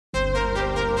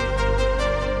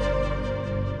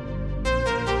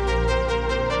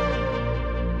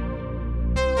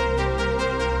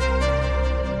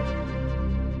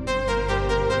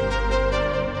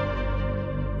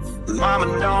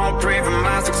mama don't pray for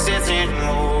my success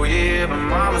anymore, yeah, but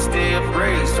mama still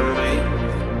prays for me.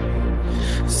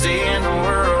 Seeing the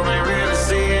world ain't really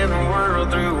seeing the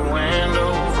world through a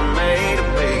window from A to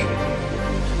B.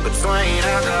 Between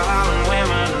alcohol and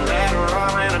women,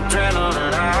 Adderall and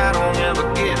adrenaline, I don't ever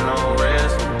get no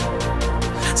rest.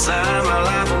 Sign my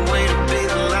life away to be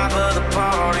the life of the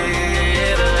party,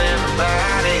 yeah, to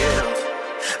everybody else.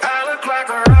 I look like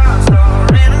a rock star,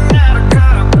 in and out of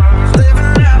cop cars,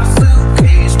 living out of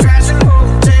suitcase, trashing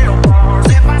hotel bars.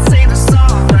 If I sing the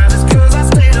song right, it's cause I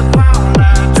stayed up all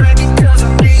night, drinking cause I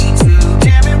need to.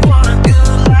 Damn it, what a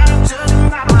good life, judging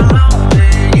by my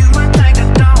lonely. You might think I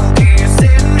don't care,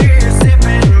 sitting here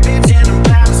sipping and bitching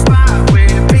about a spot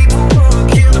where people would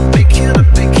kill to be, kill to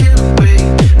be, kill to be.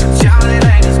 But y'all, it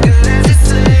ain't as good as it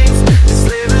seems. Just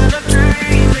living a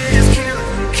dream is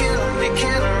killing me, killing me,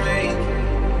 killing me.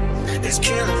 It's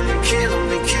killing me, killing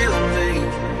me, killing me.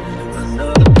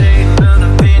 Another day,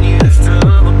 another venue, there's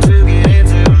trouble to get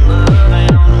into. Love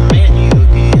ain't on the menu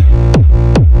again.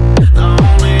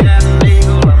 Lonely as an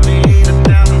eagle, I meet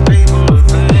 1,000 people who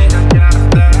think I got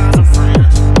 1,000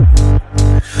 friends.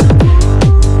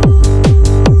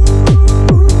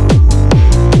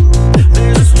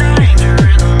 There's a stranger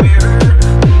in the mirror,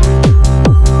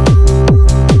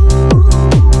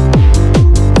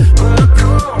 but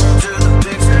according to the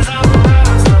pictures, I'm a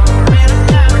rock star, in and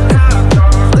out of cop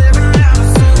cars, living out of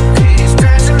suitcase,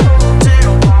 trashing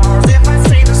hotel bars. If I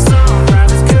sing the song right,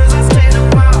 it's cause I stayed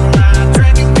up all night,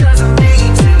 drinking cause I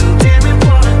need to. Damn it,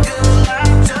 what a good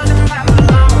life, judging by my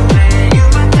lonely. You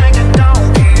might think I don't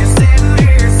care, sitting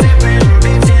here sipping and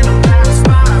bitching about a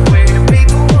spot where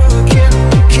people would kill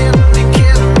me, killing me,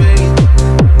 killing me.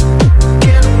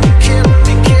 Killing me, killing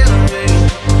me, killing me.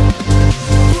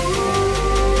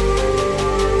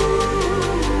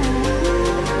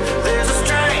 There's a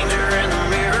stranger in the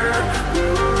mirror,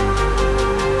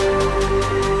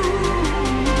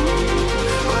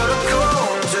 but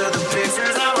according to the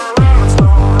pictures, I'm a rock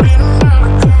star, in and out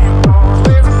of cop cars,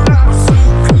 living out of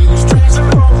suitcase, trashing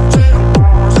hotel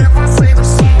bars. If I say the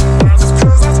song right, it's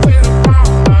cause I stayed up all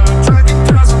night, drinking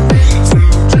cause I need to.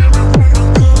 Damn it, what a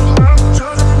good life,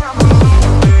 judging by my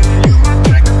lonely. You might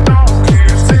think I don't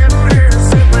care, sitting here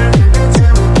sipping and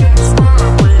bitching about a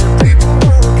spot where people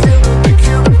would kill me,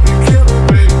 killing me, killing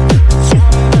me. But y'all,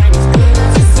 it ain't as good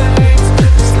as it seems.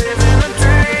 Just living a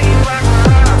dream like a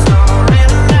rock star, in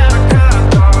and out of cop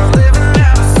cars, living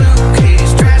out of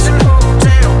suitcase, trashing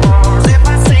hotel bars. If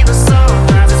I sing the song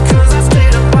right, it's cause I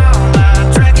stayed up all night,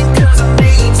 drinking cause I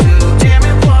need to. Damn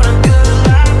it, what a good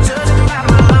life, judging by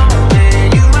my lonely.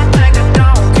 You might think I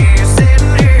don't care,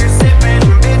 sitting here sipping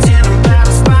and bitching about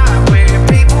a spot where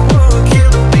people would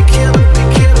kill me, killing me,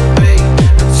 killing me.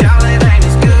 But y'all, it ain't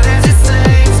as good as it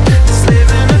seems. Just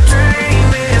living a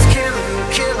dream is killing me,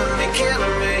 killing me,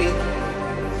 killing me.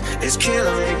 It's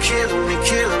killing me, killing me,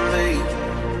 killing me.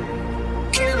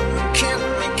 Killing me,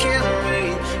 killing me, killing me.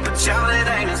 But y'all, it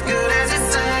ain't as good